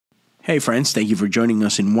Hey friends, thank you for joining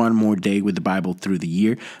us in one more day with the Bible through the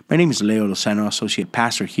year. My name is Leo Lozano, Associate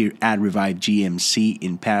Pastor here at Revive GMC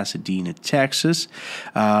in Pasadena, Texas.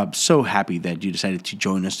 So happy that you decided to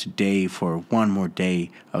join us today for one more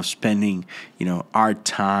day of spending, our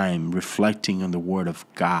time reflecting on the Word of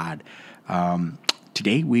God.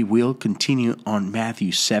 Today we will continue on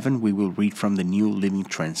Matthew 7. We will read from the New Living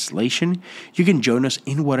Translation. You can join us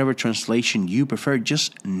in whatever translation you prefer.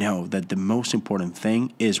 Just know that the most important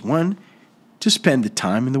thing is, one, to spend the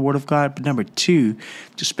time in the Word of God, but number two,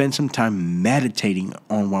 to spend some time meditating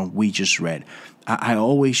on what we just read. I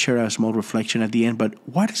always share a small reflection at the end, but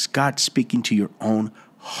what is God speaking to your own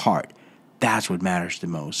heart? That's what matters the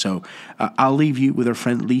most. So I'll leave you with our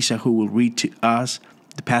friend Lisa, who will read to us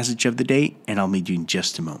the passage of the day, and I'll meet you in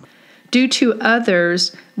just a moment. Do to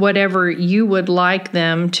others whatever you would like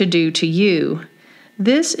them to do to you.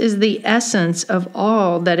 This is the essence of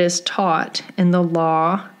all that is taught in the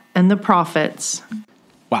law and the prophets.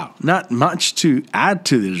 Wow, not much to add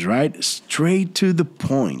to this, right? Straight to the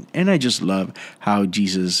point. And I just love how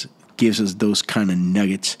Jesus gives us those kind of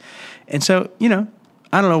nuggets. And so, I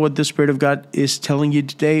don't know what the Spirit of God is telling you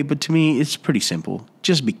today, but to me, it's pretty simple.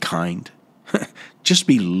 Just be kind. Just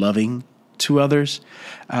be loving to others.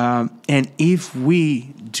 And if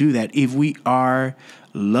we do that, if we are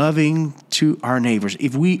loving to our neighbors,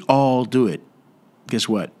 if we all do it, guess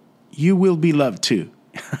what? You will be loved too.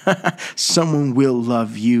 Someone will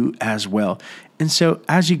love you as well. And so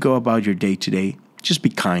as you go about your day today, just be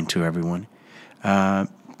kind to everyone.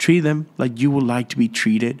 Treat them like you would like to be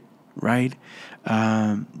treated, right?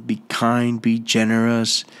 Be kind, be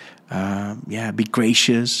generous, be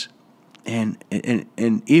gracious. And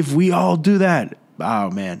if we all do that,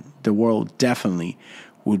 oh man, the world definitely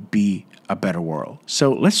would be a better world.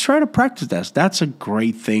 So let's try to practice that. That's a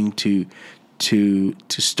great thing to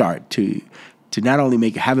start, to not only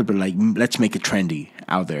make a habit, but let's make it trendy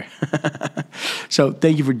out there. So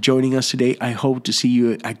thank you for joining us today. I hope to see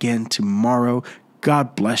you again tomorrow.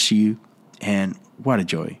 God bless you, and what a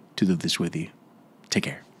joy to do this with you. Take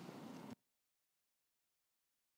care.